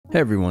Hey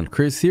everyone,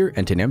 Chris here,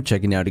 and today I'm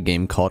checking out a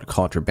game called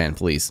Contraband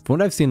Police. From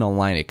what I've seen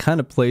online, it kind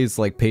of plays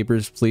like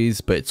Papers, Please,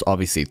 but it's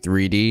obviously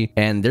 3D,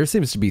 and there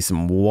seems to be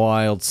some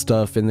wild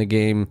stuff in the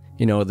game.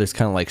 You know, there's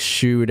kind of like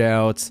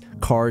shootouts,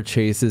 car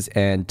chases,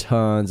 and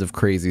tons of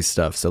crazy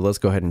stuff, so let's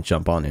go ahead and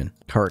jump on in.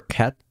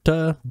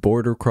 Karkata,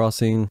 border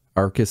crossing,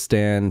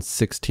 Arkistan,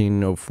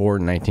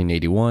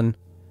 1604-1981.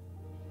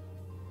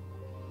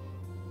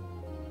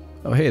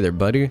 Oh hey there,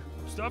 buddy.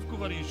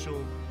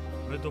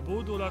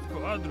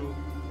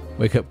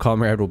 Wake up,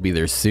 comrade, we'll be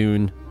there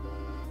soon.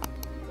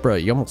 Bro,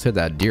 you almost hit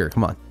that deer,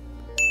 come on.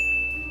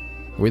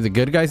 Are we the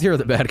good guys here or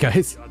the bad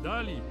guys?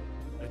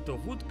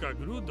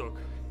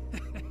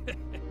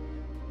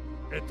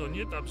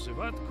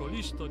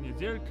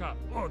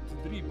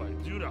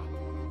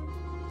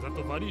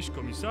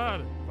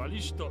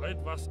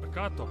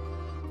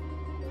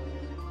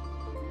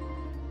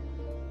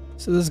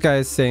 So this guy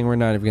is saying we're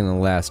not even gonna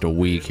last a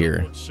week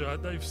here.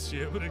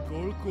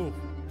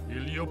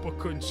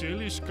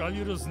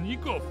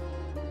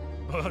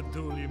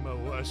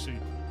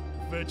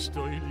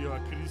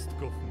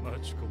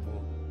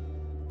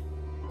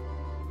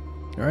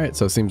 Alright,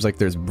 so it seems like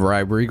there's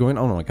bribery going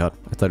on. Oh my god,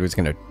 I thought he was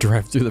gonna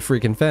drive through the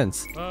freaking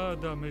fence.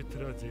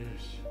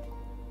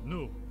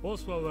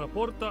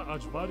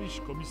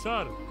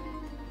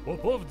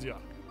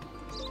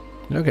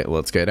 Okay,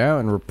 let's get out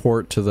and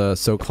report to the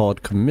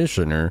so-called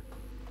commissioner.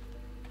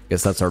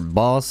 Guess that's our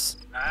boss.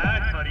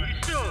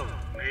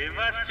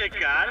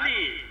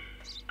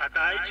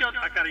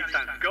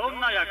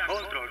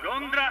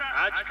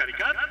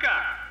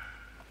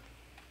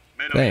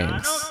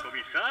 Thanks.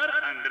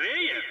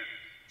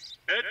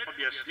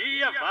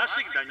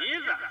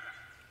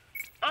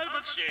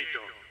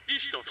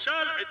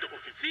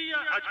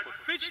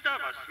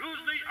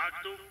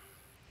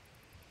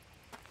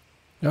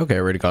 Okay,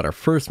 already got our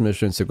first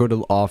mission, so go to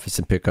the office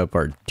and pick up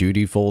our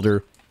duty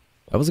folder.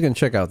 I was gonna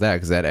check out that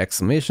because that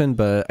exclamation,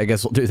 but I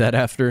guess we'll do that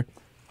after.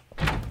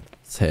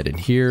 Let's head in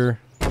here.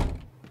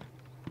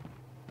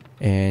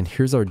 And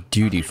here's our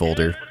duty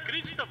folder.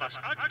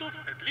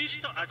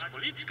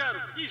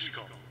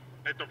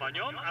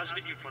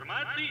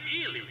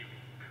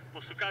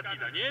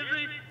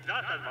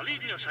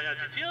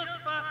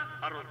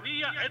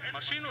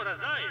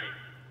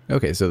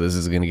 Okay, so this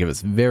is going to give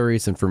us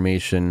various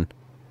information.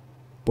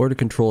 Border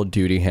Control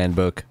Duty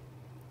Handbook.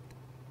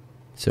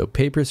 So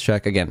papers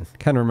check, again,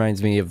 kind of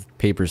reminds me of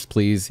Papers,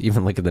 Please,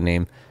 even look at the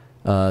name.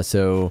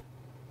 So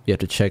you have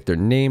to check their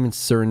name and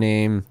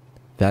surname.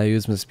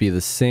 Values must be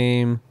the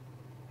same.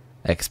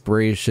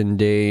 Expiration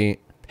date,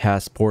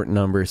 passport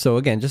number. So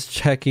again, just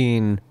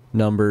checking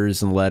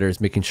numbers and letters,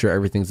 making sure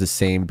everything's the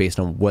same based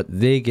on what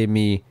they gave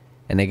me,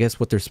 and I guess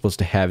what they're supposed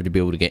to have to be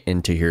able to get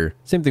into here.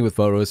 Same thing with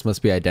photos,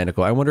 must be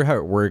identical. I wonder how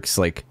it works,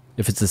 like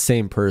if it's the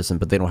same person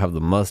but they don't have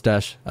the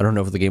mustache. I don't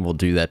know if the game will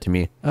do that to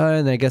me.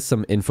 And I guess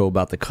some info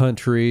about the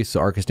country. So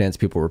Arkistan's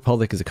People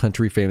Republic is a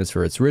country famous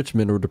for its rich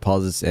mineral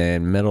deposits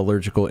and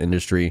metallurgical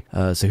industry.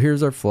 So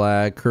here's our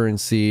flag,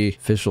 currency,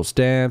 official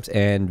stamps,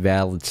 and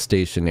valid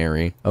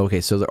stationery.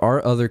 Okay, so there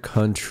are other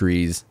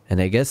countries,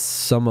 and I guess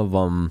some of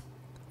them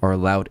are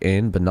allowed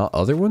in, but not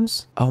other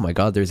ones? Oh my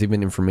god, there's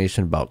even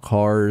information about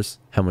cars,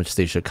 how much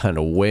they should kind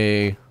of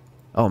weigh.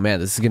 Oh man,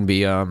 this is gonna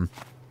be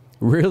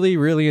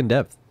really in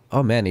depth.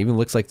 Oh man, it even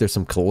looks like there's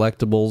some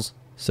collectibles.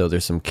 So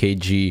there's some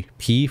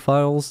KGP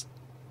files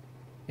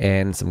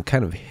and some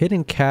kind of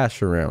hidden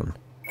cash around.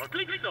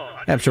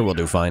 I'm sure we'll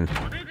do fine.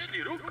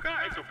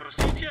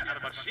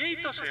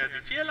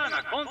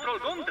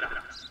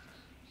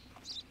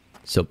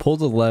 So pull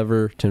the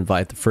lever to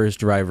invite the first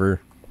driver.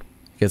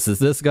 Guess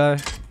it's this guy.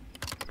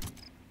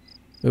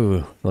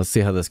 Ooh, let's see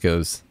how this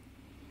goes.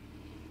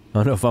 I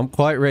don't know if I'm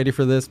quite ready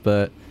for this,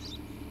 but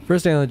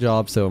first day on the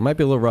job, so it might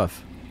be a little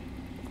rough.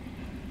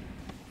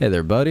 Hey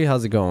there, buddy.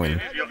 How's it going?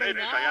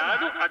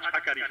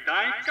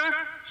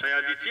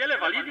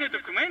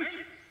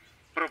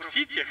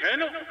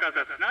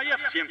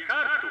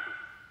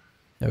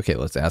 Okay,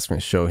 let's ask him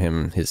to show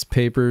him his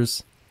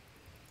papers.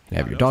 You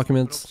have your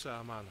documents.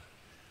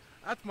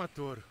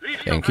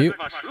 Thank you.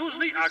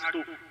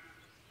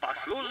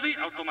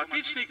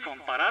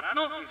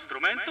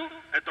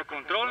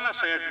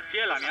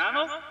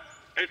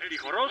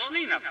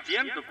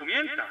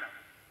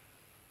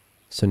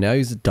 So now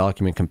use the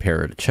document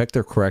comparer to check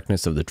the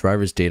correctness of the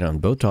driver's data on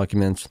both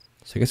documents.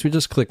 So I guess we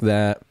just click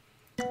that.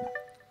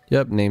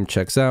 Yep, name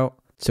checks out.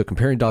 So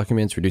comparing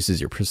documents reduces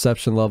your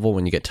perception level.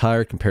 When you get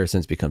tired,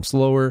 comparisons become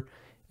slower.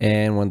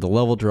 And when the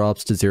level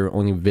drops to 0,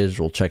 only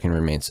visual checking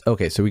remains.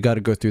 Okay, so we got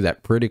to go through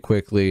that pretty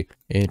quickly.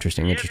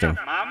 Interesting.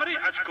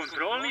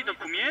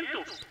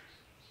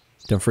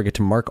 Don't forget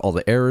to mark all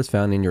the errors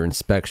found in your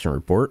inspection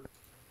report.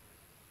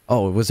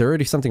 Oh, was there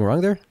already something wrong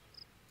there?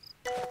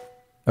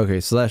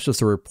 Okay, so that's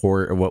just a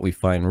report of what we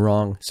find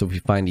wrong. So if we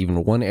find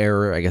even one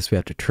error, I guess we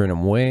have to turn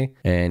them away.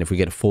 And if we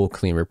get a full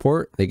clean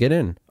report, they get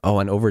in. Oh,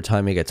 and over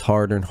time it gets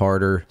harder and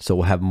harder. So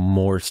we'll have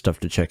more stuff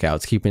to check out.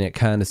 It's keeping it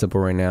kind of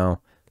simple right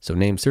now. So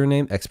name,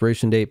 surname,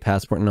 expiration date,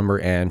 passport number,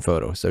 and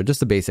photo. So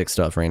just the basic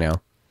stuff right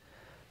now.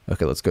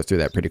 Okay, let's go through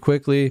that pretty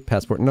quickly.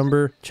 Passport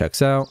number,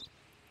 checks out.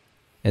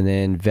 And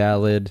then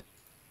valid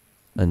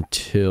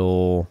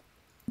until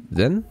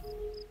then.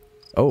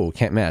 Oh,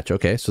 can't match.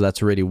 Okay, so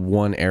that's already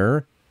one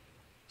error.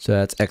 So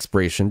that's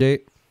expiration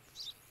date.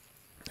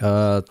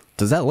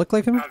 Does that look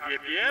like him?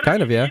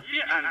 Kind of, yeah.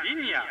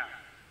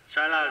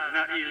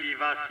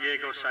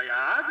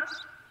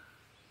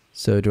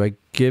 So do I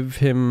give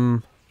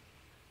him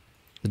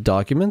the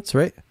documents,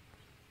 right?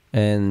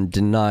 And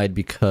denied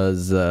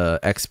because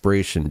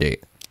expiration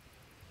date.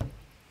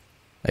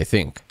 I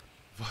think.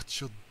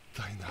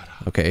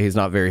 Okay, he's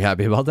not very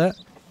happy about that.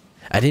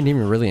 I didn't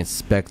even really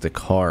inspect the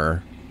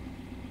car.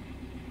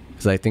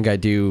 Because I think I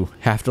do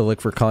have to look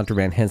for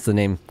contraband, hence the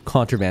name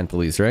Contraband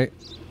Police, right?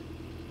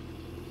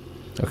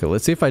 Okay,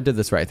 let's see if I did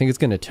this right. I think it's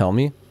going to tell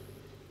me.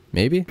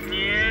 Maybe?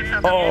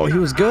 Oh, he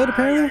was good,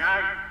 apparently?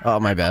 Oh,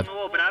 my bad.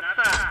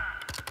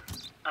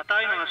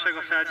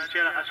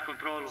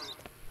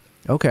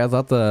 Okay, I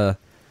thought the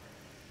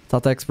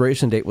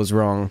expiration date was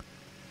wrong.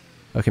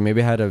 Okay,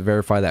 maybe I had to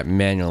verify that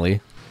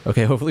manually.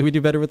 Okay, hopefully we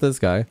do better with this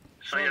guy.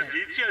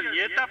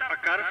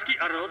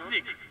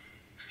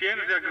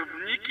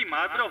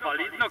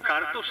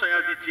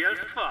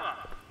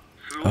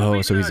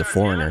 Oh, so he's a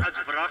foreigner.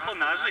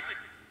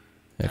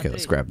 Okay,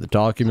 let's grab the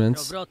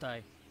documents.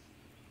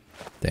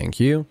 Thank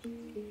you.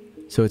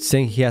 So it's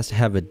saying he has to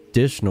have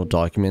additional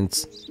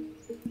documents.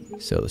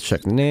 So let's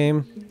check the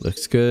name.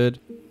 Looks good.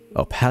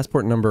 Oh,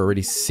 passport number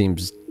already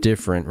seems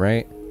different,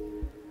 right?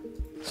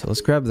 So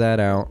let's grab that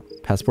out.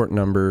 Passport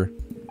number.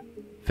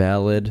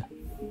 Valid.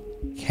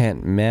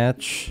 Can't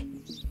match.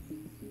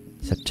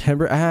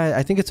 September.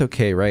 I think it's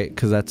okay, right?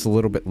 Because that's a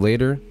little bit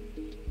later.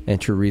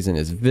 Entry reason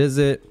is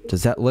visit.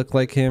 Does that look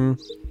like him?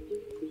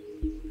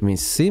 I mean,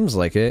 seems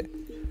like it.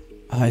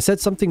 I said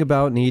something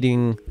about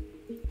needing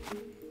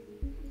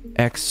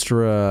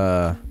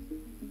extra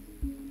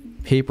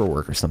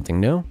paperwork or something,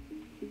 no?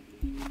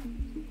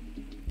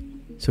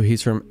 So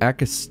he's from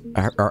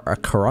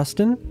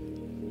Akarostan?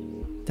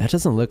 That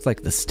doesn't look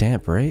like the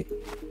stamp, right?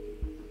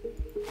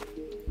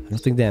 I don't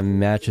think that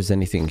matches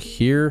anything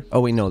here. Oh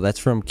wait, no, that's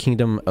from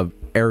Kingdom of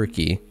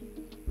Eriki.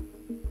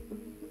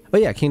 Oh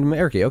yeah, Kingdom of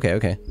Eriki. Okay,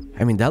 okay.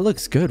 I mean, that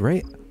looks good,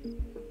 right?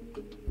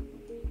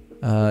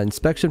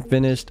 Inspection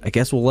finished. I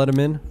guess we'll let him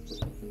in.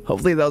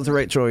 Hopefully that was the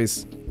right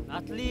choice.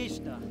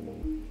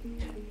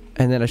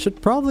 And then I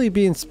should probably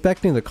be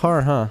inspecting the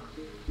car, huh?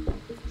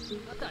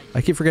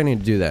 I keep forgetting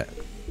to do that.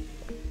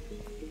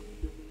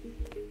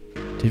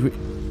 Did we?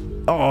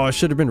 Oh, it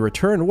should have been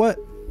returned. What?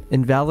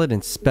 Invalid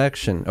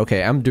inspection.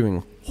 Okay, I'm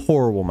doing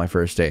horrible my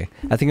first day.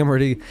 I think I'm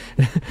already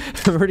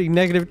I'm already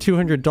negative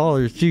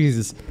 $200.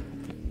 Jesus.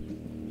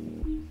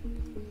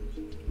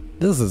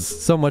 This is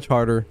so much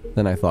harder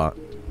than I thought.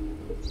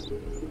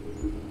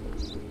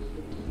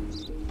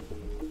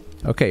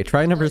 Okay,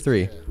 try number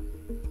 3.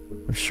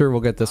 I'm sure we'll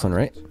get this one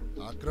right.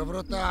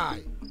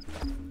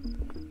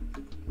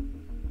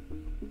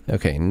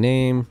 Okay,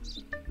 name.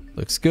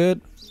 Looks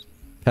good.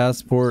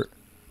 Passport.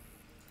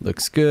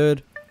 Looks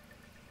good.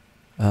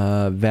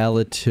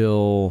 Valid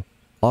till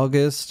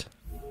August.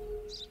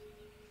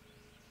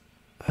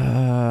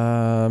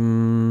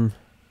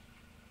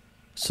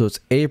 So it's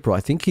April. I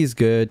think he's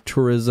good.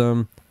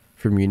 Tourism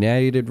from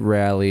United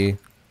Rally.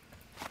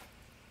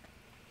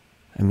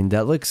 I mean,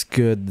 that looks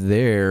good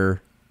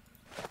there.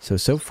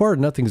 So far,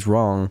 nothing's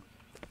wrong.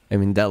 I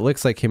mean, that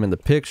looks like him in the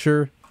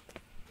picture.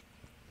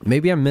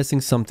 Maybe I'm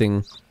missing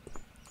something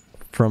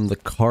from the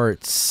car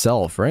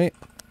itself, right?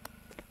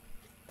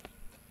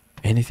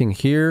 Anything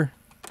here?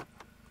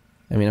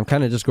 I mean, I'm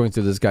kind of just going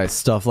through this guy's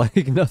stuff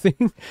like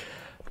nothing.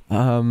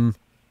 I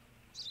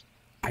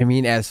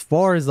mean, as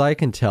far as I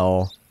can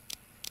tell,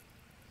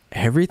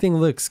 everything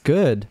looks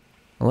good.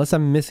 Unless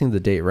I'm missing the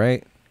date,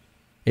 right?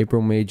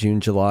 April, May, June,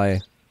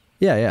 July.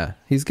 Yeah,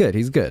 he's good,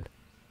 he's good.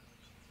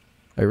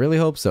 I really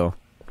hope so.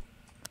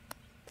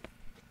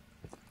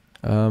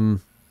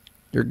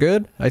 You're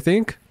good, I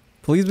think?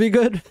 Please be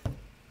good.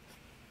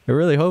 I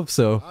really hope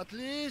so.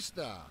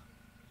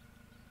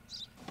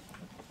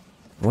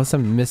 Unless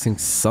I'm missing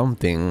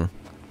something.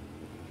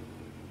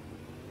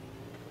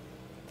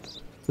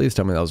 Please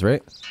tell me that was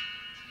right.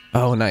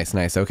 Oh, nice,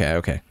 nice. Okay,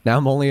 okay. Now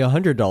I'm only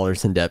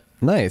 $100 in debt.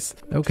 Nice.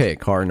 Okay,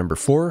 car number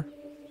 4.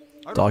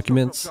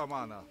 Documents.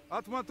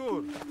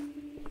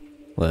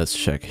 Let's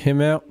check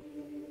him out.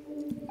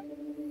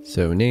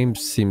 So name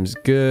seems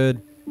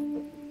good.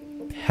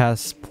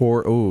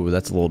 Passport. Oh,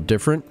 that's a little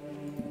different.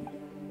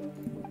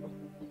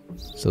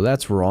 So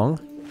that's wrong.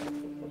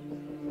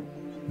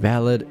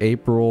 Valid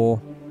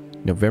April,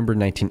 November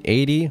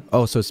 1980.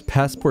 Oh, so his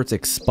passport's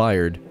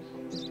expired.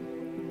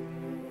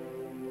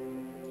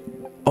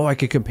 Oh, I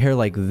could compare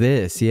like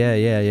this.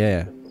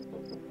 Yeah.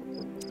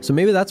 So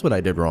maybe that's what I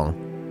did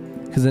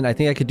wrong. Because then I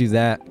think I could do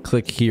that.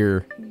 Click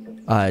here.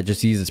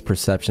 Just use this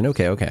perception.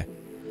 Okay.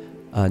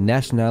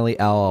 Nationality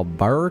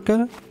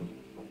Al-Baraka?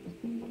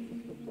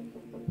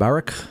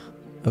 Barak?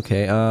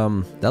 Okay,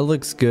 that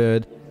looks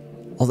good.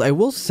 Although I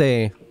will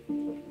say,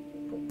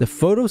 the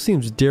photo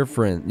seems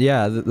different.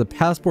 Yeah, the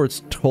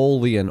passport's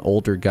totally an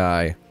older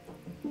guy.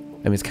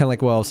 I mean, it's kind of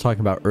like what I was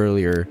talking about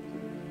earlier.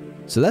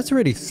 So that's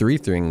already 3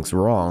 things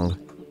wrong.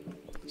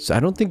 So I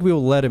don't think we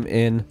will let him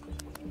in.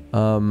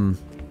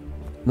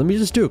 Let me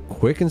just do a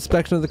quick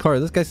inspection of the car.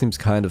 This guy seems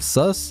kind of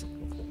sus.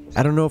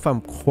 I don't know if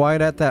I'm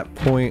quite at that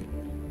point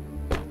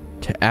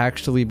to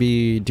actually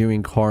be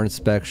doing car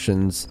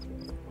inspections.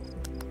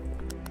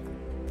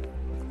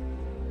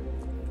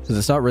 Because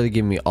it's not really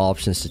giving me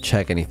options to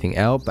check anything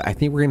out, but I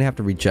think we're going to have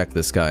to reject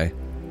this guy.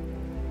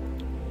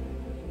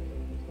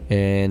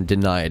 And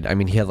denied. I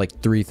mean, he had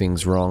like 3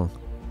 things wrong.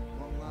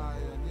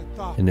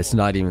 And it's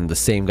not even the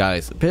same guy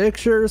as the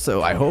picture,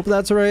 so I hope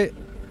that's right.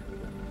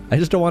 I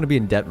just don't want to be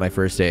in debt my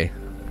first day.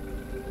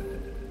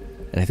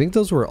 And I think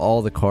those were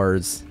all the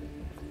cars.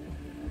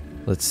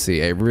 Let's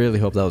see, I really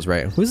hope that was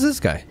right. Who's this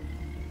guy?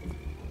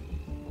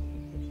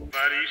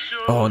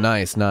 Oh,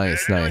 nice,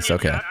 nice, nice,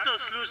 okay.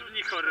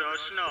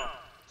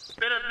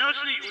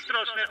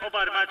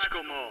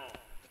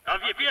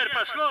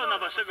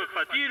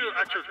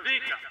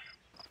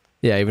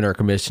 Yeah, even our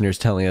commissioner's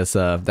telling us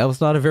that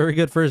was not a very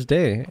good first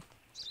day.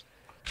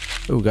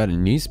 Oh, got a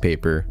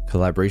newspaper.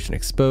 Collaboration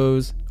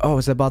exposed. Oh,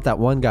 it's about that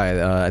one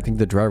guy. I think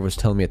the driver was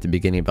telling me at the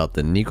beginning about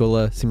the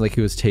Nikola. Seemed like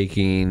he was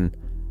taking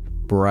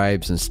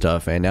bribes and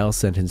stuff, and now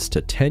sentenced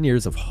to 10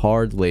 years of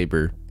hard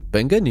labor. But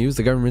in good news,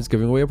 the government's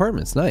giving away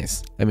apartments.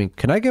 Nice. I mean,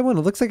 can I get one?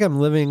 It looks like I'm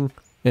living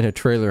in a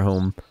trailer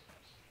home.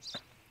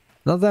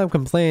 Not that I'm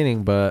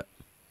complaining, but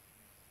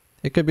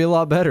it could be a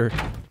lot better.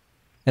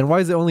 And why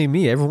is it only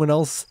me? Everyone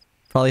else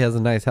probably has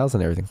a nice house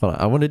and everything. Hold on.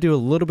 I want to do a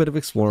little bit of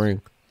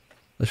exploring.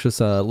 Let's just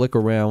look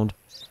around.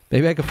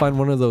 Maybe I could find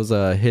one of those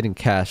hidden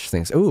cash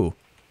things. Ooh.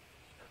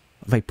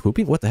 Am I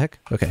pooping? What the heck?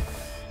 Okay.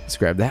 Let's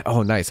grab that.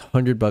 Oh, nice.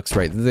 $100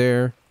 right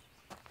there.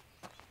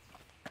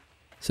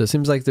 So it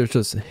seems like there's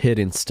just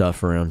hidden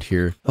stuff around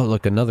here. Oh,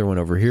 look, another one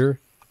over here.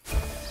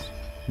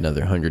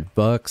 Another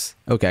 $100.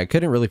 Okay, I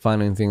couldn't really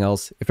find anything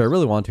else. If I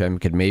really want to, I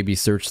could maybe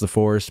search the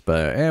forest,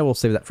 but we'll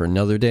save that for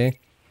another day.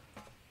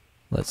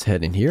 Let's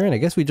head in here, and I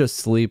guess we just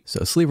sleep.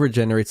 So sleep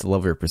regenerates the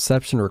level of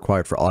perception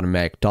required for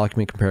automatic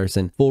document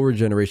comparison. Full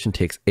regeneration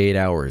takes 8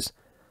 hours.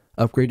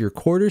 Upgrade your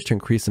quarters to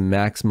increase the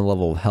maximum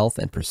level of health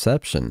and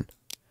perception.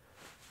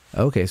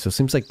 Okay, so it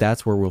seems like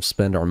that's where we'll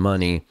spend our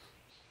money,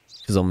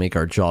 because it'll make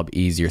our job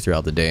easier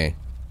throughout the day.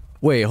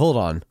 Wait, hold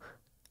on.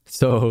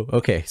 So,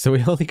 okay, so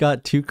we only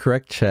got 2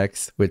 correct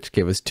checks, which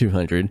gave us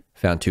 200.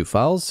 Found 2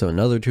 files, so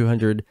another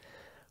 200.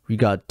 We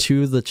got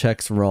 2 of the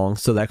checks wrong,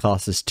 so that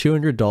cost us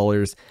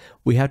 $200.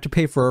 We have to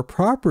pay for our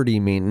property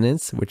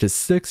maintenance, which is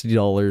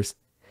 $60.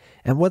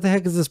 And what the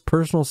heck is this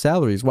personal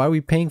salaries? Why are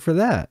we paying for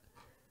that?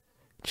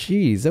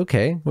 Jeez,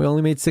 okay, we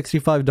only made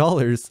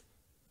 $65.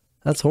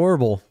 That's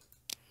horrible.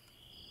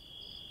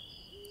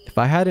 If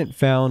I hadn't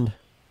found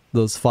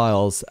those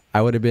files,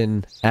 I would have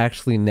been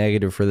actually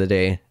negative for the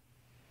day.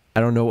 I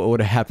don't know what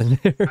would have happened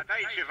there.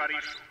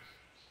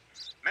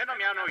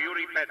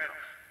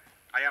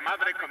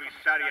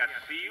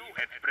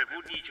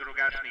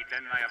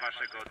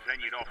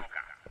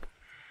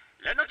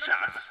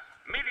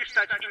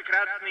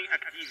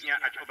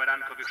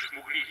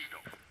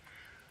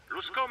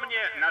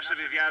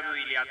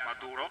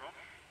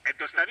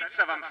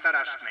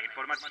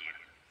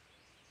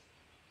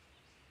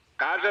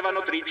 Кажева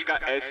нотричка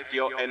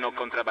естио ено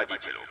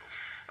контрабандителю.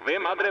 Вы,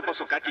 мадре,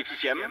 посукати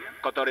всем,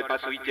 которые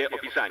пасуете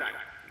описанию.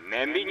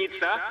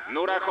 Немвиница,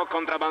 нурахо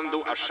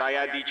контрабанду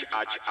ашаядич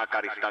ач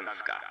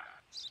акаристанска.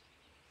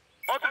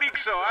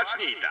 Отриксо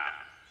ачнита.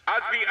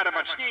 Азви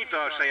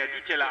арабачнито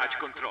шаядителя ач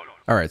контрол.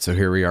 Alright, so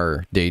here we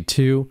are, day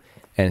 2,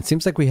 and it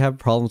seems like we have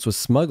problems with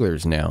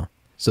smugglers now.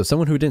 So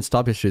someone who didn't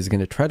stop yesterday is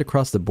going to try to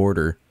cross the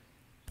border.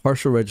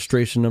 Partial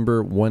registration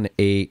number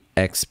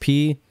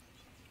 18XP.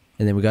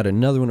 And then we got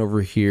another one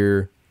over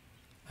here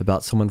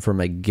about someone from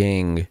a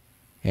gang,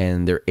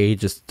 and their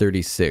age is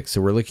 36.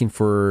 So we're looking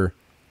for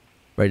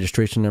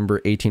registration number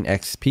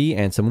 18XP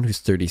and someone who's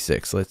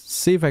 36. Let's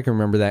see if I can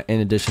remember that in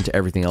addition to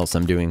everything else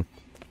I'm doing.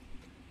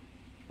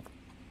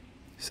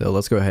 So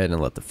let's go ahead and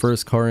let the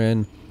first car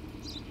in.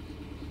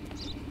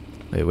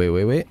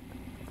 Wait.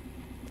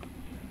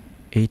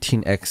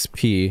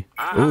 18XP.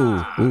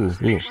 Ooh.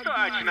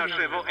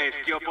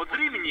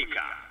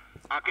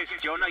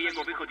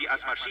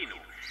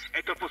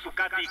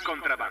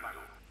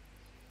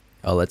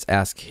 Oh, let's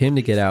ask him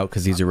to get out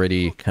because he's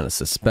already kind of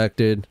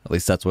suspected. At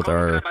least that's what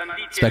our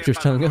inspector's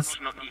telling us.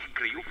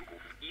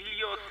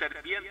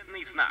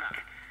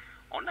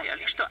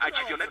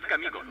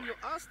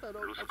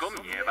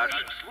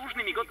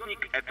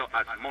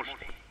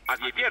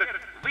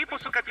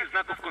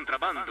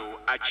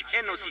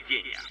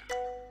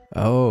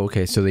 Oh,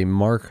 okay, so they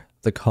mark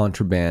the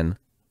contraband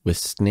with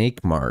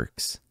snake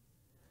marks.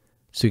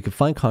 So you can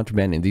find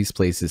contraband in these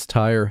places: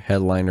 tire,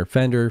 headliner,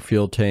 fender,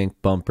 fuel tank,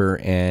 bumper,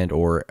 and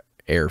or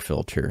air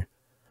filter.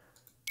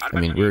 I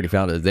mean, we already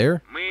found it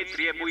there.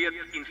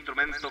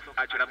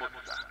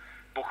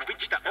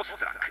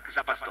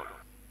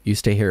 You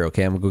stay here,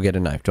 okay? I'm gonna go get a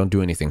knife. Don't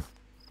do anything.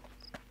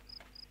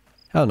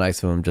 How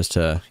nice of him just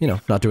to, you know,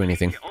 not do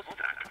anything.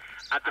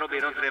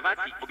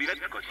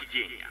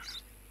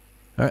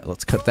 Alright,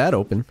 let's cut that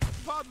open.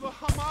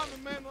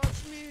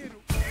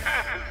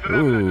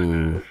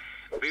 Ooh.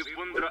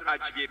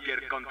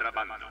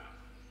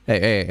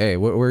 Hey,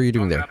 what are you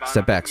doing there?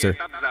 Step back, sir.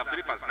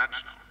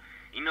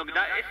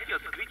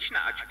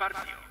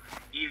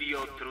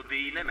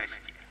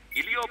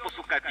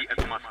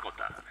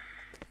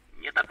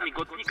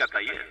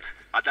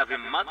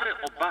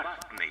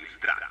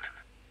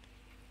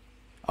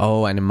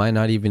 Oh, and it might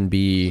not even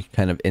be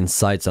kind of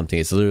inside something.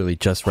 It's literally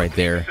just right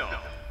there.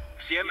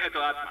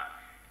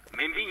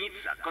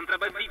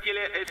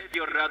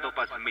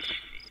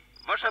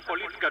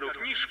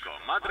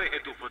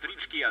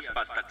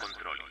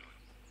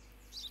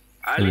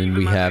 And then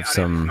we have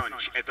some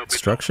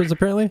structures,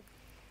 apparently.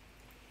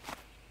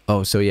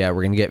 Oh, so yeah,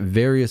 we're going to get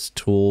various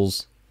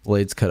tools.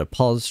 Blades cut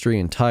upholstery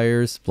and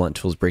tires. Blunt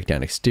tools break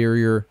down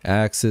exterior.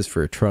 Axes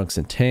for trunks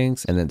and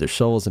tanks. And then there's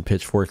shovels and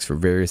pitchforks for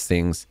various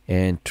things.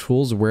 And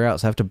tools wear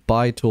out, so I have to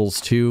buy tools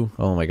too.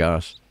 Oh my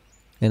gosh.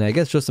 And I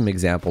guess just some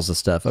examples of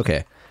stuff.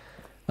 Okay.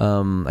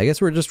 I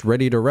guess we're just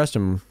ready to arrest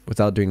him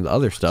without doing the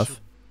other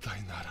stuff.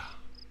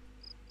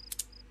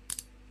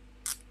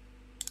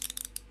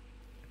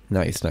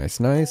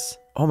 Nice.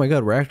 Oh my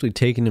god, we're actually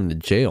taking him to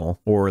jail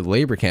or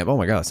labor camp. Oh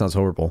my god, that sounds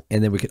horrible.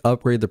 And then we could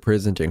upgrade the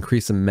prison to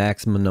increase the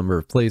maximum number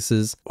of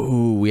places.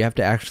 Ooh, we have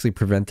to actually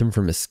prevent them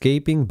from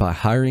escaping by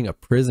hiring a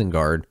prison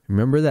guard.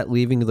 Remember that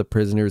leaving the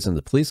prisoners in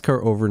the police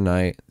car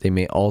overnight, they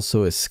may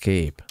also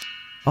escape.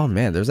 Oh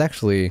man, there's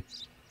actually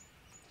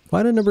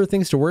quite a number of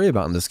things to worry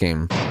about in this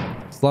game.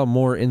 It's a lot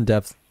more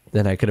in-depth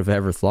than I could have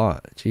ever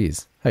thought.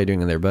 Jeez, how you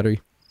doing in there,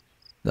 buddy?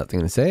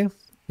 Nothing to say?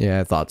 Yeah,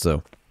 I thought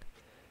so.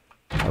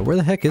 Where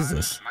the heck is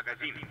this?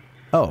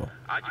 Oh.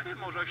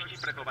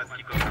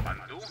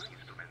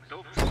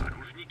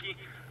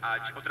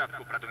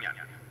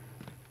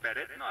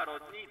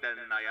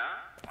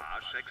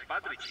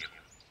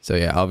 So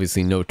yeah,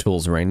 obviously no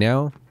tools right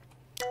now.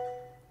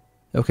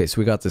 Okay,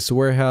 so we got this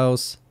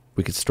warehouse.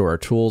 We could store our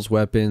tools,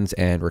 weapons,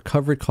 and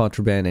recovered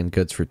contraband and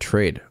goods for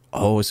trade.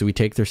 Oh, so we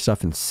take their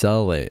stuff and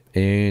sell it.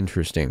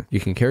 Interesting. You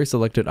can carry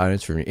selected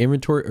items from your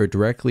inventory or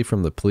directly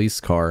from the police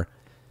car.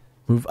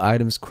 Move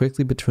items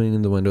quickly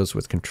between the windows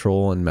with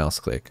control and mouse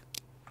click.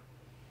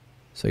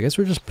 So I guess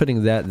we're just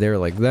putting that there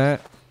like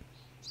that.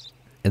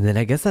 And then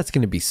I guess that's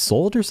going to be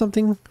sold or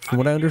something, from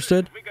what I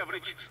understood.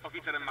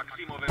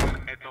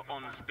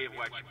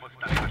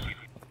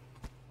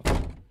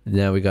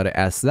 Now we got to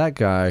ask that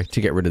guy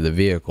to get rid of the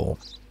vehicle.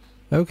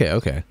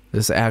 Okay.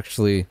 This is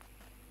actually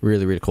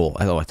really, really cool.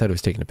 Oh, I thought it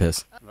was taking a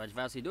piss.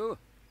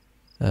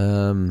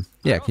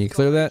 Yeah, can you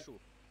clear that?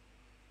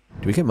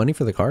 Do we get money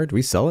for the car? Do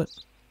we sell it?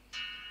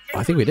 Oh,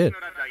 I think we did.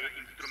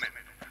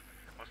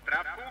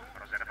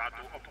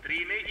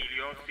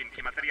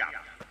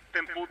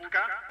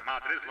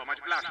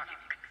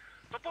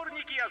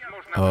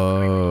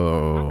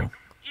 Oh.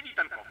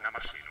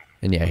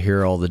 And yeah,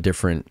 here are all the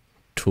different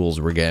tools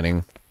we're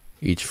getting,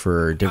 each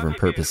for different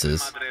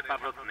purposes.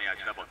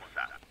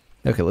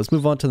 Okay, let's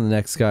move on to the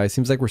next guy.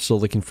 Seems like we're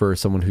still looking for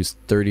someone who's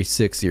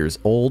 36 years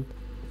old.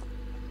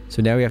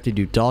 So now we have to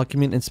do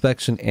document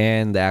inspection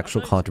and the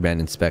actual contraband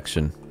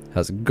inspection.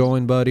 How's it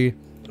going, buddy?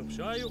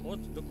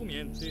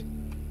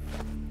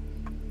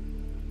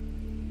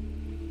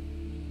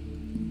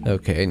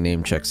 Okay,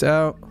 name checks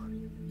out.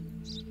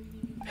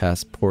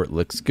 Passport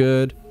looks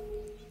good.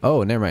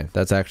 Oh, never mind.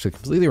 That's actually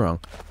completely wrong.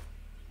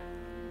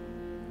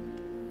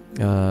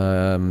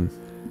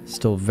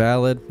 Still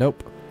valid.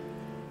 Nope.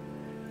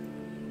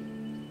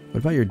 What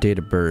about your date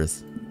of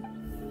birth?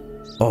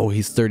 Oh,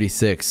 he's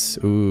 36.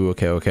 Ooh,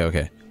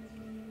 okay.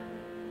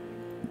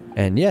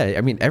 And yeah,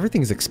 I mean,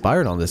 everything's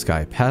expired on this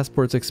guy.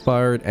 Passport's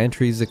expired,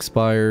 entry's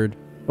expired.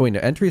 Oh wait,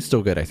 no, entry's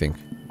still good, I think.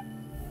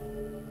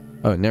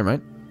 Oh, never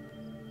mind.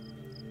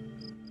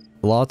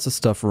 Lots of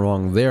stuff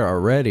wrong there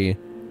already.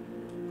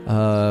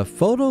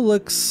 Photo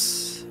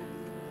looks...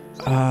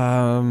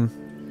 No,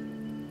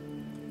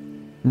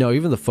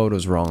 even the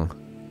photo's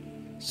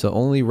wrong. So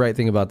only right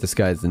thing about this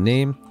guy is the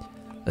name.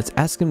 Let's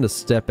ask him to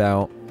step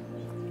out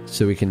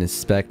so we can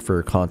inspect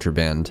for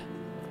contraband.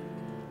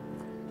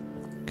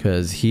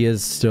 Because he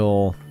is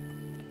still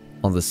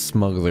on the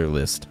smuggler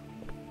list.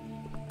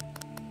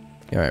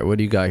 Alright, what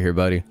do you got here,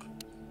 buddy?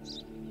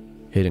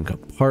 Hidden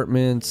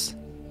compartments.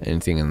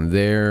 Anything in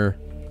there?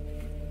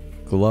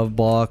 Glove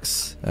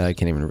box. I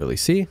can't even really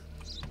see.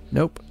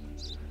 Nope.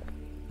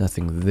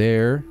 Nothing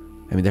there.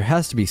 I mean, there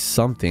has to be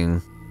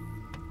something.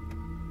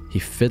 He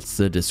fits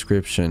the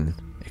description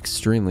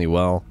extremely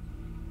well.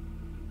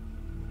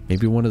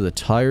 Maybe one of the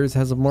tires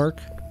has a mark?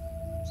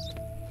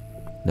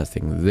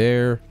 Nothing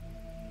there.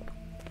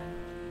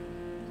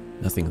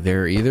 Nothing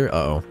there either.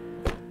 Uh-oh.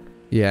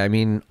 Yeah, I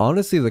mean,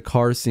 honestly, the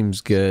car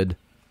seems good.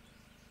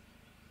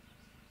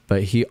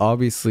 But he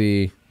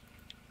obviously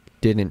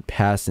didn't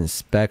pass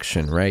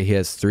inspection, right? He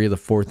has 3 of the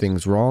 4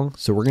 things wrong.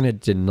 So we're going to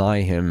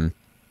deny him.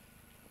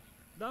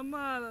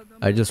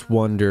 I just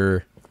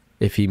wonder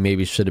if he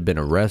maybe should have been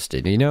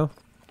arrested, you know?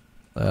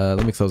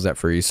 Let me close that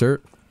for you, sir.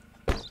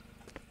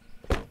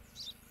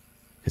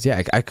 Because,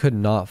 yeah, I could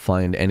not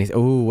find anything.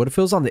 Oh, what if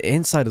it was on the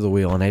inside of the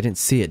wheel and I didn't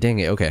see it? Dang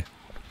it, okay.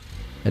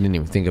 I didn't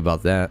even think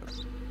about that.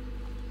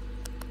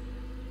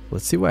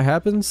 Let's see what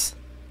happens.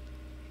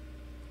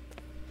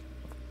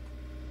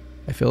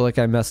 I feel like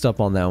I messed up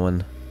on that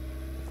one.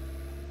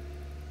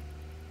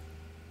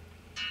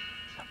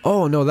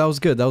 Oh, no, that was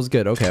good. That was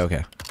good. Okay,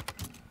 okay.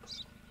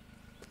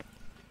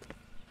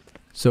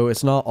 So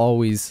it's not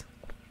always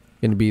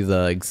going to be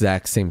the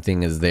exact same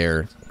thing as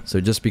there. So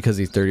just because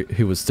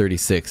he was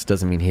 36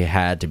 doesn't mean he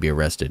had to be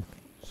arrested.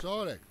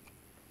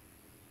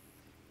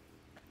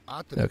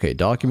 Okay,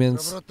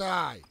 documents.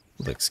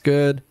 Looks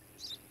good.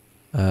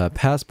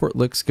 Passport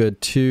looks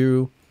good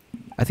too.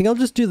 I think I'll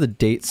just do the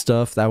date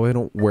stuff. That way I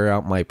don't wear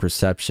out my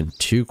perception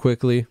too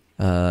quickly.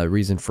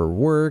 Reason for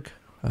work.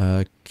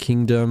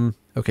 Kingdom.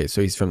 Okay,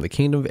 so he's from the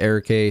Kingdom of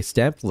Erike.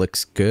 Stamp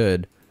looks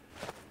good.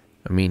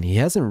 I mean, he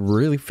hasn't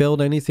really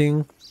failed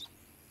anything.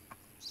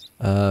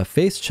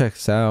 Face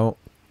checks out.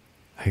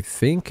 I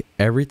think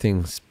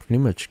everything's pretty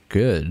much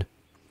good.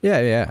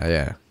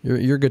 Yeah.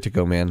 You're good to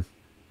go, man.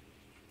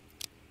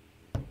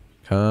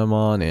 Come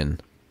on in.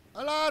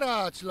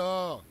 I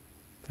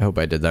hope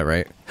I did that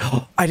right.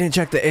 I didn't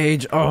check the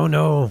age. Oh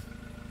no.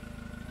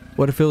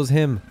 What if it was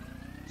him?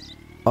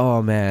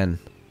 Oh man.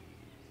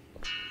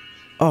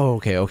 Oh,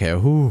 okay.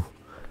 Ooh.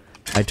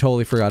 I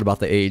totally forgot about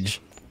the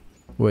age.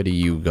 What do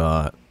you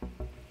got?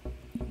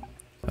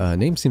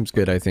 Name seems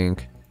good, I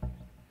think.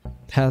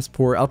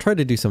 Passport. I'll try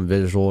to do some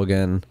visual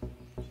again.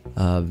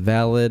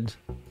 Valid.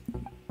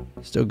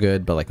 Still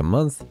good, but like a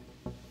month.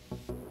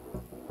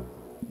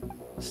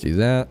 Let's do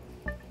that.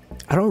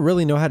 I don't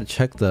really know how to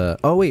check the...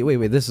 Oh, wait.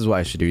 This is what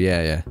I should do.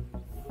 Yeah.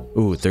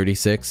 Ooh,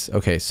 36.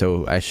 Okay,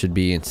 so I should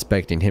be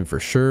inspecting him for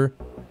sure.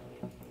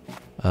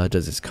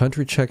 Does his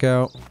country check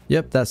out?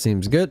 Yep, that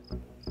seems good.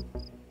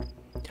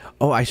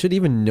 Oh, I should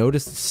even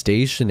notice the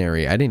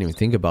stationery. I didn't even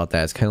think about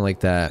that. It's kind of like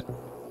that...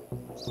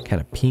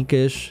 kind of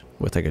pinkish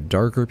with like a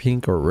darker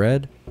pink or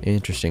red.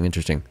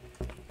 Interesting.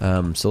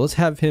 So let's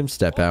have him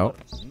step out.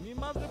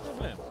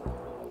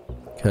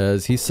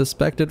 Because he's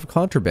suspected of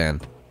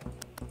contraband.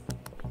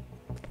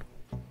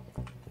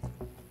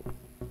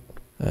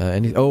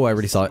 Oh, I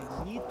already saw it.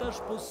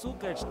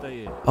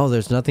 Oh,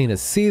 there's nothing to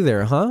see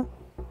there, huh?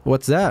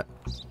 What's that?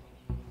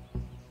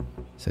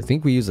 So I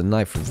think we use a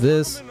knife for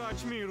this.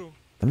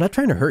 I'm not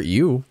trying to hurt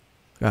you.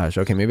 Gosh,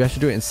 okay, maybe I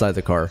should do it inside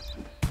the car.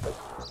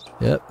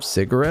 Yep,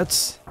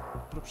 cigarettes.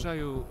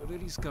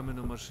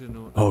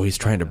 Oh, he's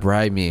trying to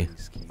bribe me.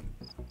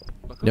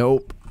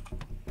 Nope.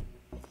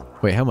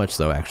 Wait, how much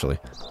though, actually?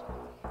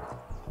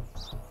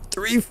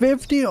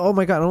 $350? Oh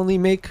my god, I only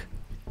make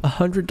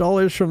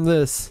 $100 from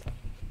this.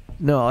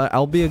 No,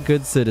 I'll be a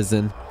good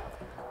citizen.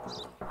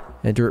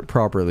 Enter it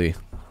properly.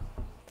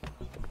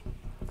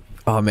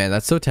 Oh man,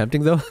 that's so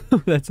tempting though.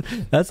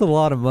 That's a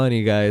lot of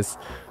money, guys.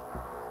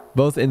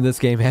 Both in this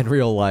game and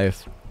real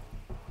life.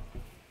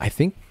 I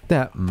think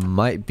that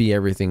might be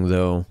everything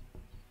though.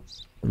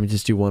 Let me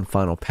just do one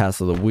final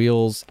pass of the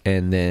wheels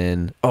and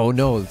then... Oh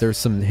no, there's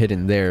some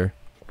hidden there.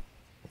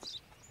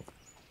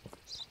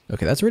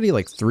 Okay, that's already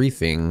like 3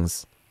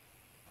 things.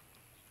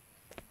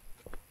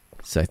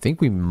 So I think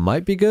we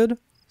might be good.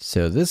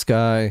 So this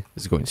guy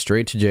is going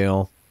straight to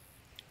jail.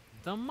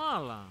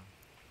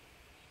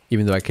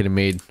 Even though I could have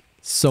made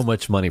so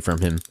much money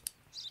from him.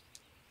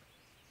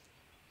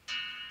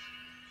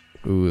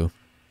 Ooh.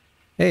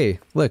 Hey,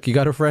 look, you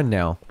got a friend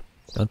now.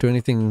 Don't do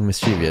anything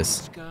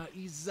mischievous.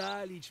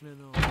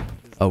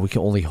 Oh, we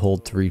can only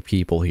hold 3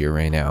 people here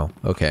right now.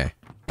 Okay.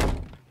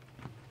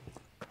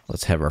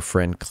 Let's have our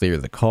friend clear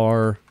the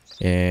car.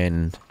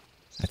 And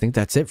I think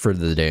that's it for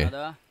the day.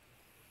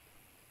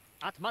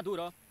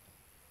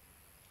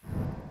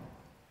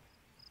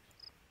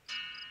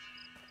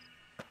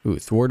 Ooh,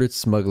 thwarted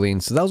smuggling.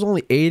 So that was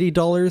only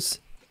 $80?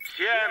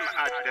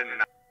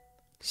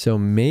 So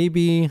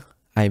maybe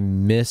I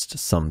missed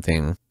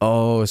something.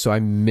 Oh, so I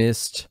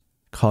missed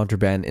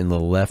contraband in the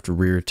left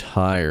rear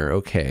tire.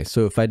 Okay,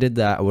 so if I did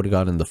that, I would have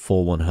gotten the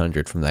full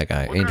 100 from that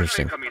guy.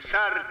 Interesting.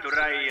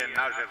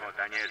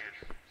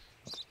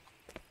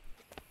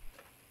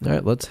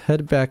 Alright, let's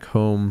head back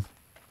home.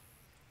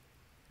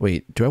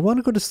 Wait, do I want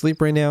to go to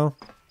sleep right now?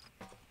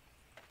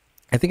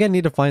 I think I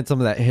need to find some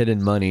of that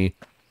hidden money,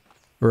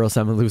 or else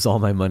I'm going to lose all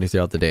my money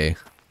throughout the day.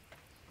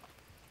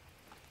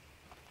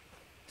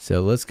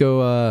 So let's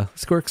go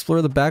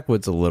explore the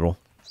backwoods a little.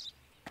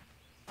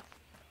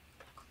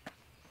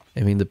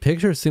 I mean, the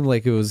picture seemed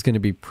like it was going to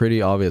be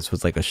pretty obvious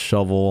with like a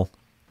shovel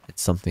and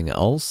something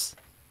else.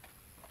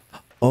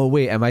 Oh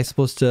wait, am I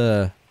supposed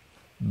to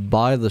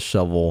buy the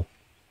shovel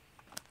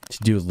to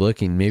do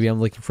looking? Maybe I'm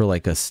looking for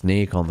like a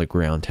snake on the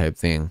ground type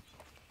thing.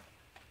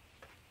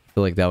 I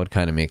feel like that would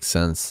kind of make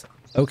sense.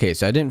 Okay,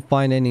 so I didn't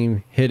find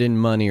any hidden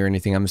money or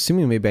anything. I'm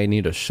assuming maybe I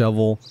need a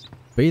shovel.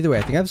 But either way,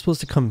 I think I'm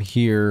supposed to come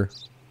here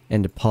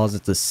and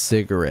deposit the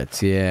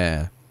cigarettes.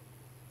 Yeah.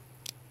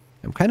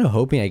 I'm kind of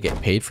hoping I get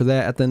paid for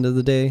that at the end of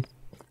the day.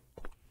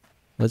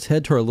 Let's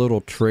head to our little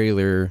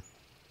trailer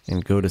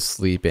and go to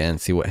sleep and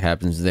see what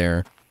happens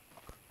there.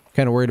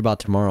 Kind of worried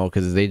about tomorrow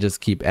because they just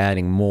keep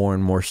adding more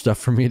and more stuff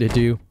for me to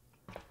do.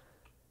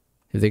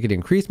 If they could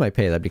increase my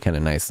pay, that'd be kind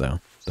of nice though.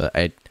 But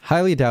I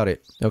highly doubt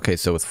it. Okay,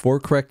 so with 4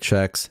 correct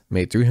checks,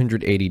 made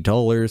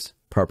 $380.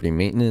 Property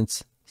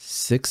maintenance,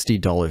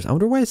 $60. I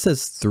wonder why it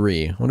says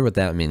 3. I wonder what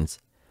that means.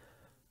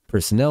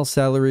 Personnel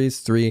salaries,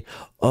 3.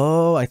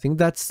 Oh, I think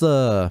that's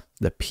the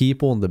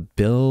people in the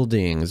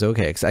buildings.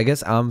 Okay, so I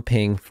guess I'm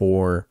paying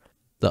for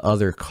the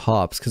other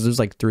cops because there's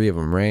like 3 of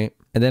them, right?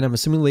 And then I'm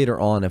assuming later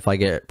on, if I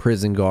get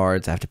prison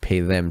guards, I have to pay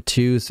them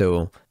too.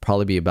 So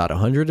probably be about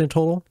 100 in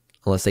total,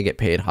 unless they get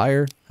paid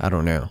higher. I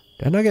don't know.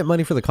 Did I not get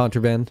money for the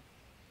contraband?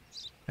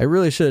 I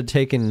really should have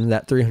taken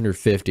that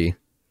 350.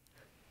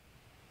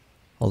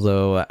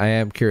 Although I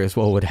am curious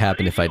what would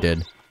happen if I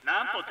did.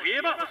 Нам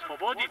потрібно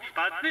освободити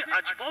спадни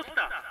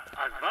ачпоста,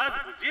 а з вас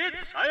будет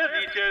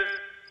саядитель.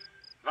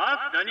 Вас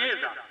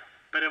Данеза.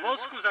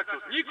 Перевозку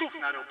заключников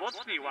на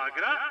работный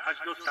лагерь, аж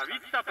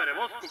доставиться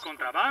перевозку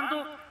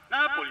контрабанду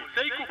на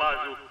полицейскую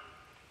базу.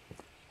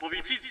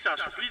 Повиситься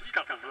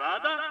шуфлицка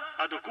влада,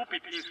 а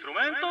докупить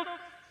инструментов,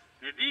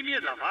 не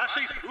димje dla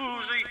вашей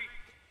служи.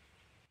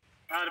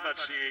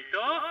 Арбачнее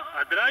то,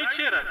 а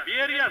драйче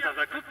разберья за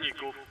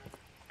заключников.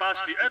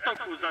 Пошли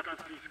этоку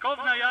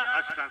заключниковная,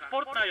 аж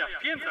транспортная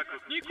 5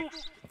 заключников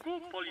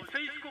ку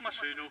полицейскую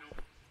машину.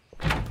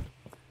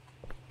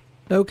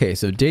 Okay,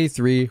 so day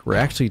 3, we're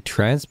actually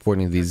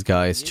transporting these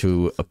guys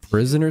to a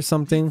prison or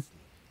something.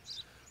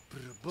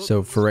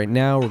 So for right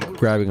now, we're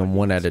grabbing them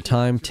one at a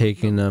time,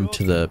 taking them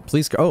to the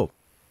police car. Oh,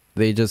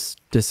 they just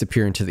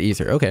disappear into the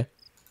ether. Okay.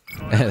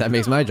 That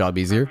makes my job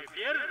easier.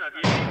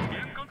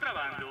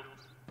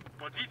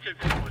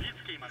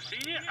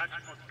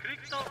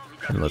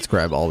 And let's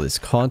grab all this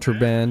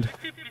contraband.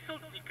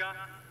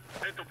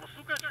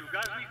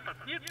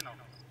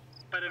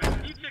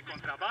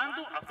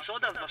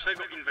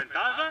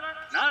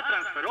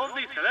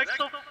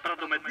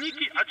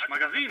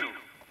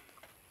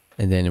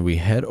 And then we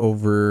head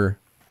over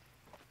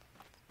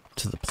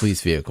to the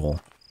police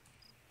vehicle.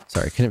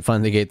 Sorry, couldn't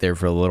find the gate there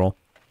for a little.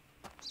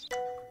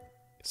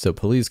 So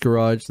police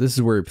garage, this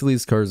is where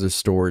police cars are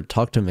stored.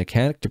 Talk to a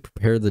mechanic to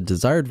prepare the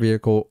desired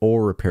vehicle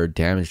or repair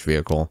damaged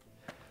vehicle.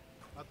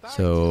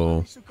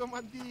 So,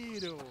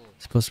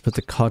 supposed to put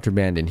the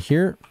contraband in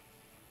here.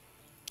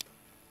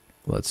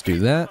 Let's do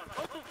that.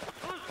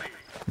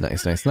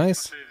 Nice, nice,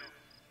 nice.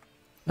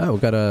 Oh, we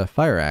got a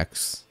fire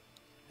axe.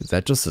 Is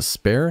that just a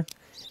spare?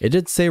 It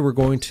did say we're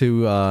going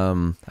to,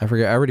 I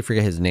already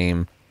forget his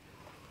name.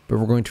 But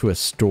we're going to a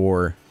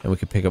store and we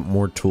can pick up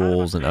more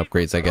tools and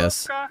upgrades, I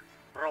guess.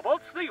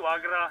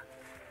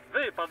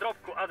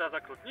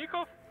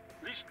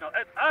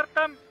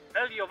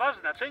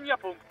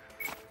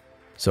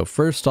 So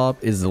first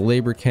stop is the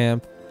labor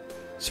camp.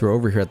 So we're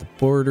over here at the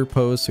border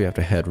post, so we have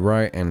to head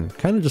right and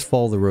kind of just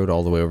follow the road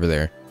all the way over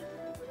there.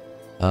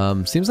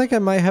 Seems like I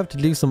might have to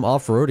do some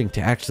off-roading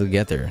to actually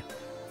get there.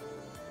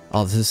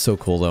 Oh, this is so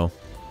cool though.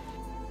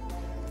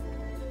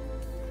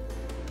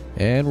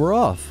 And we're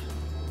off.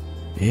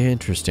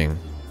 Interesting.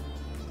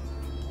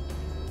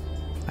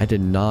 I did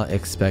not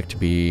expect to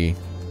be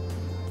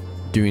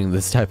doing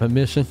this type of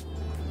mission.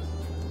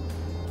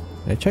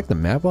 Can I check the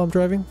map while I'm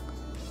driving?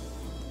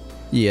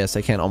 Yes,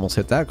 I can almost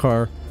hit that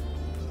car.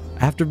 I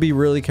have to be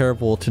really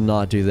careful to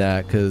not do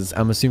that because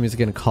I'm assuming it's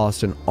going to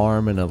cost an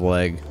arm and a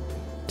leg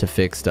to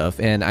fix stuff.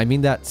 And I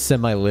mean that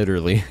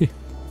semi-literally.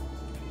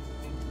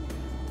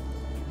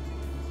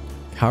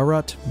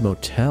 Karat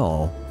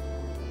Motel.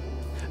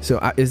 So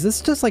is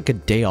this just like a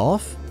day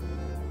off?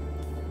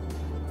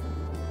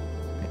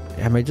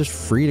 Am I just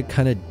free to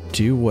kind of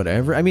do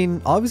whatever? I mean,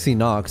 obviously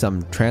not because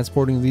I'm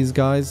transporting these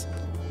guys.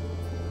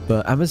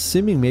 But I'm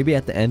assuming maybe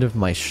at the end of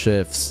my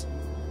shifts,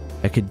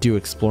 I could do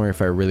exploring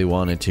if I really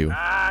wanted to.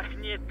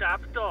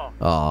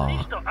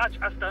 Oh.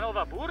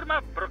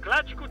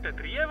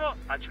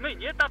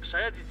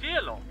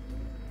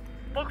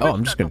 Oh,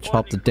 I'm just gonna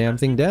chop the damn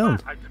thing down.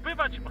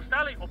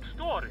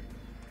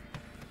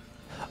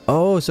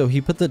 Oh, so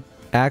he put the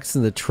axe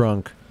in the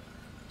trunk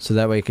so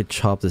that way he could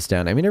chop this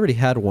down. I mean, I already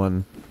had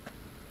one.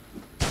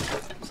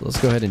 So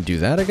let's go ahead and do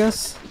that, I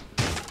guess?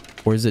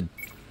 Or is it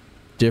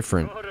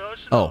different?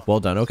 Oh, well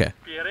done, okay.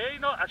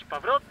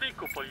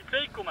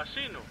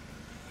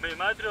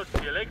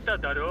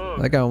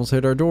 That guy almost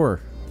hit our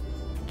door.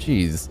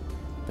 Jeez.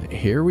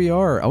 Here we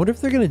are. I wonder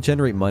if they're going to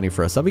generate money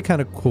for us. That'd be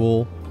kind of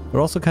cool, but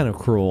also kind of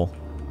cruel.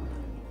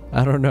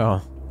 I don't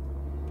know.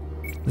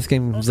 This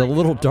game is a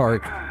little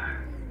dark.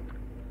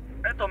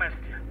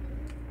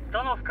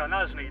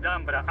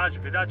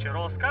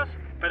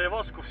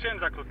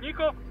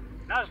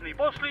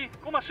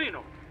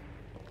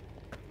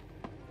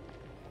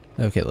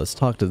 Okay, let's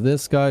talk to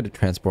this guy to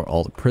transport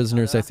all the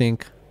prisoners, I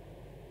think.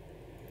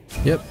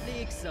 Yep.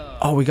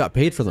 Oh, we got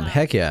paid for them.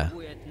 Heck yeah.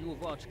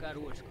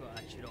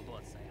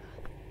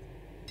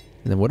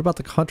 And then what about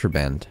the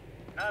contraband?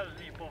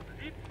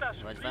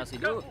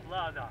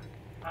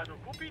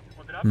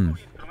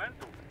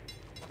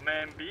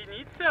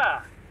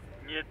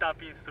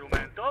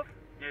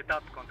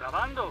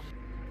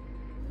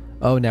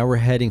 Oh, now we're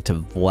heading to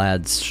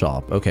Vlad's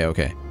shop. Okay,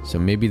 okay. So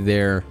maybe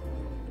there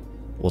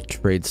we'll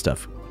trade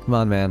stuff. Come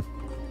on, man.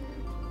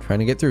 Trying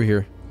to get through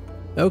here.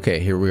 Okay,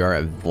 here we are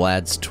at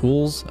Vlad's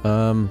Tools.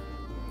 Oh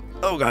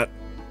god.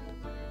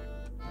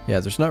 Yeah,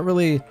 there's not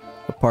really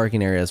a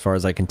parking area as far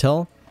as I can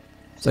tell.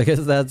 So I guess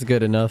that's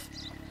good enough.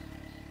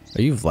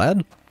 Are you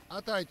Vlad?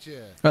 Oh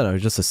no,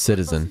 just a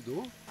citizen.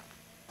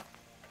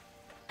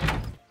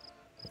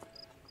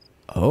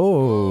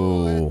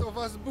 Oh.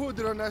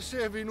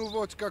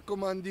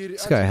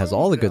 This guy has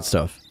all the good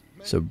stuff.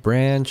 So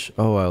branch,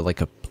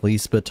 like a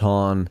police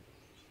baton.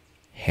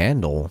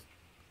 Handle.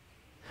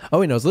 Oh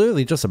wait, no, it's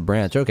literally just a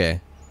branch, okay.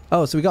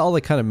 Oh, so we got all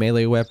the kind of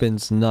melee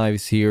weapons,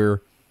 knives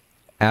here,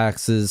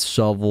 axes,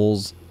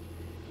 shovels,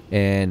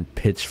 and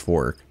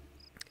pitchfork.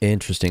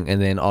 Interesting. And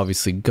then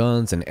obviously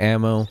guns and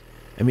ammo.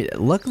 I mean,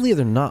 luckily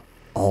they're not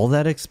all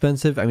that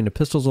expensive. I mean, a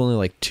pistol's only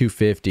like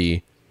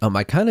 $250.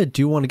 I kind of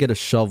do want to get a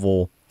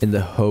shovel in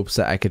the hopes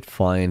that I could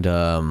find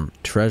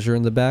treasure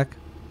in the back.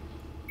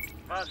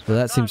 So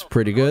that seems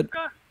pretty good.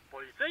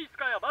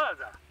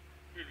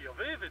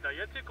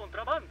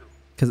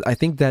 Because I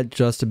think that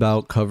just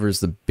about covers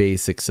the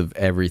basics of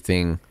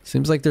everything.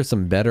 Seems like there's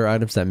some better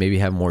items that maybe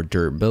have more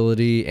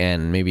durability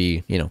and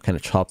maybe, you know, kind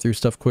of chop through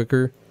stuff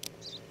quicker.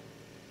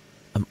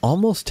 I'm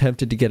almost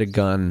tempted to get a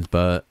gun,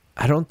 but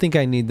I don't think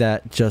I need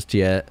that just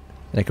yet.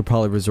 And I could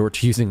probably resort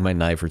to using my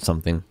knife or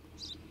something.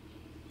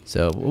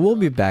 So we'll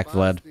be back,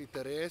 Vlad.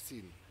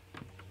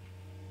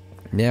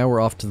 Now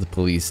we're off to the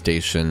police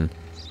station,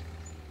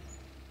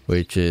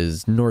 which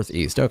is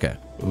northeast. Okay.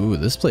 Ooh,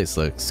 this place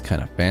looks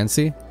kind of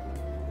fancy.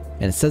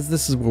 And it says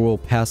this is where we'll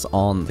pass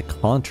on the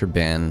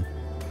contraband.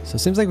 So it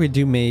seems like we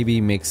do maybe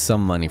make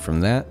some money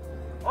from that.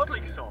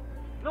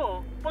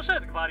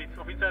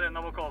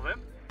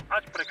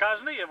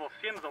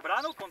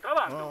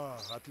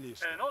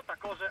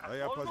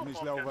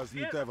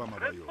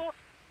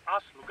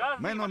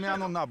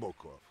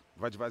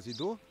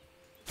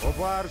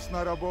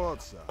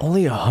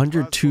 Only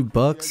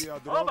 $102?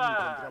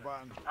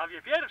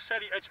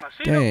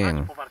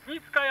 Dang.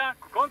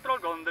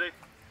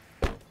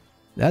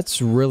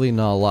 That's really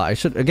not a lot. I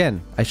should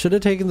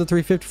have taken the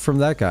 350 from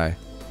that guy.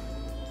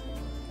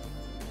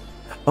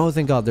 Oh,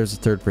 thank God there's a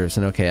third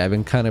person. Okay, I've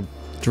been kind of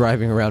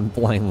driving around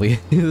blindly.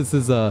 This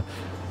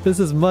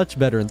is much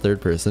better in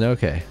third person.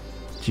 Okay.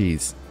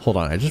 Jeez. Hold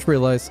on, I just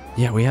realized,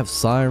 yeah, we have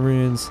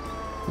sirens,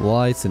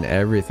 lights, and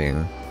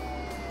everything.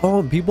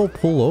 Oh, people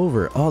pull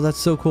over. Oh, that's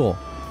so cool.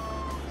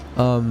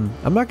 I'm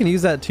not gonna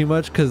use that too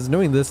much because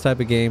knowing this type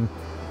of game,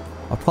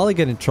 I'll probably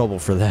get in trouble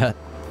for that.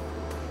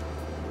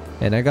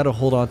 And I gotta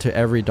hold on to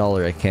every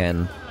dollar I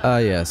can. Ah,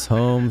 yes,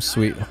 home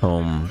sweet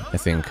home, I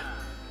think.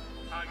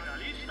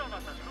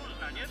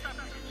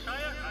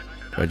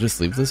 Do I just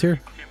leave this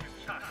here?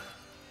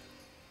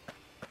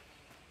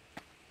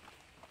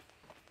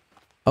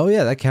 Oh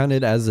yeah, that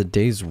counted as a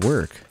day's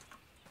work.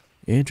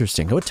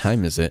 Interesting. What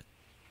time is it?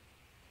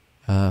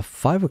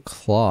 5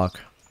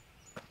 o'clock.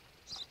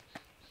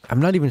 I'm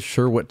not even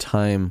sure what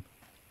time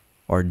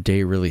our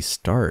day really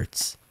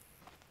starts.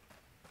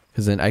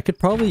 Because then I could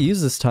probably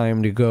use this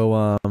time to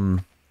go,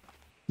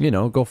 you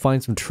know, go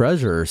find some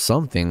treasure or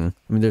something.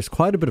 I mean, there's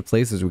quite a bit of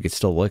places we could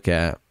still look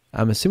at.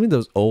 I'm assuming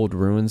those old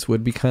ruins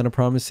would be kind of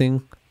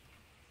promising.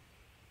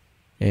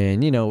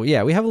 And, you know,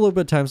 yeah, we have a little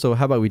bit of time, so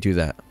how about we do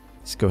that?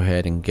 Let's go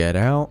ahead and get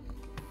out.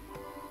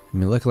 I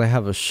mean, luckily I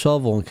have a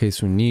shovel in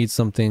case we need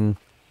something.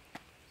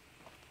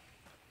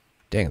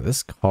 Dang,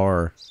 this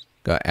car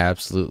got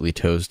absolutely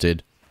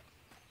toasted.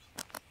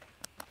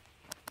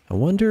 I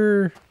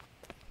wonder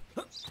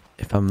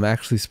if I'm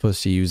actually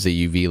supposed to use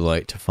the UV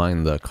light to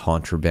find the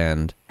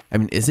contraband. I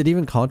mean, is it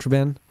even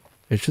contraband?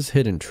 It's just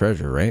hidden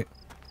treasure, right?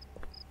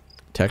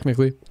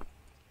 Technically.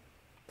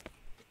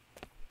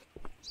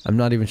 I'm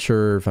not even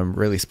sure if I'm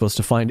really supposed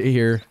to find it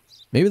here.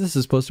 Maybe this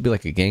is supposed to be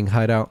like a gang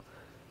hideout.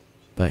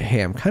 But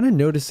hey, I'm kind of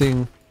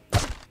noticing...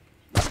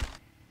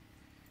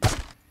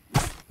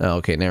 Oh,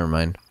 okay, never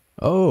mind.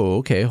 Oh,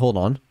 okay, hold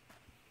on.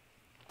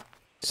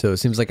 So it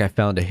seems like I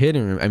found a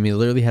hidden room. I mean, it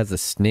literally has a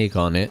snake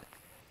on it.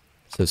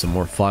 So some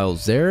more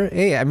files there.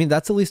 Hey, I mean,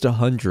 that's at least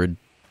 100.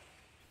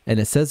 And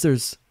it says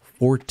there's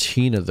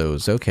 14 of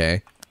those.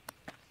 Okay.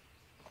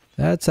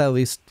 That's at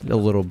least a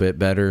little bit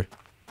better.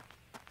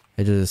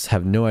 I just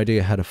have no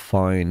idea how to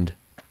find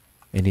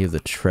any of the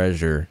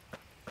treasure.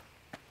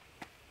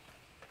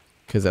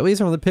 Because at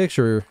least from the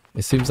picture,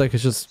 it seems like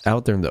it's just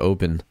out there in the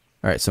open.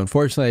 Alright, so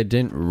unfortunately I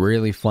didn't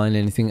really find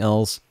anything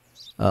else.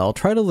 I'll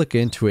try to look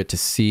into it to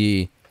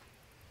see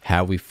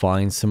how we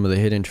find some of the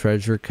hidden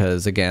treasure.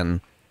 Because again,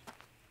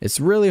 it's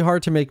really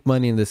hard to make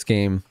money in this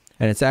game.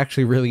 And it's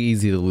actually really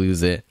easy to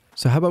lose it.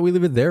 So how about we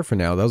leave it there for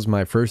now? That was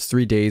my first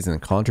 3 days in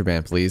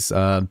Contraband Police.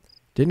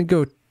 Didn't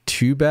go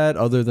too bad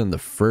other than the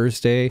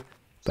first day.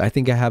 But I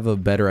think I have a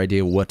better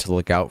idea what to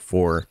look out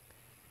for.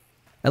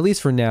 At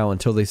least for now,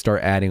 until they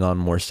start adding on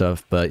more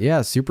stuff. But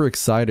yeah, super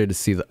excited to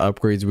see the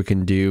upgrades we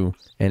can do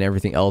and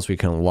everything else we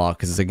can unlock.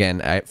 Because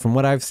again, from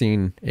what I've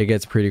seen, it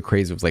gets pretty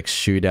crazy with like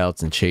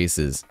shootouts and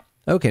chases.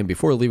 Okay, and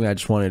before leaving, I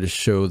just wanted to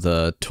show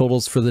the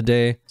totals for the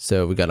day.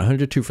 So we got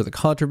 102 for the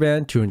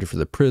contraband, 200 for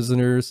the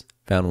prisoners,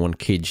 found 1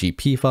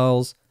 KGP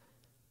files.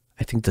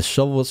 I think the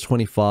shovel was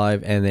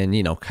 25, and then,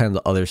 you know, kind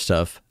of the other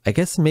stuff. I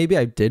guess maybe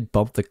I did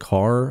bump the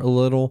car a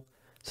little,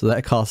 so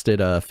that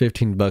costed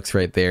 15 bucks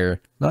right there.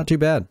 Not too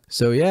bad.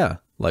 So yeah,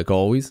 like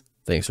always,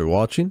 thanks for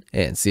watching,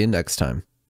 and see you next time.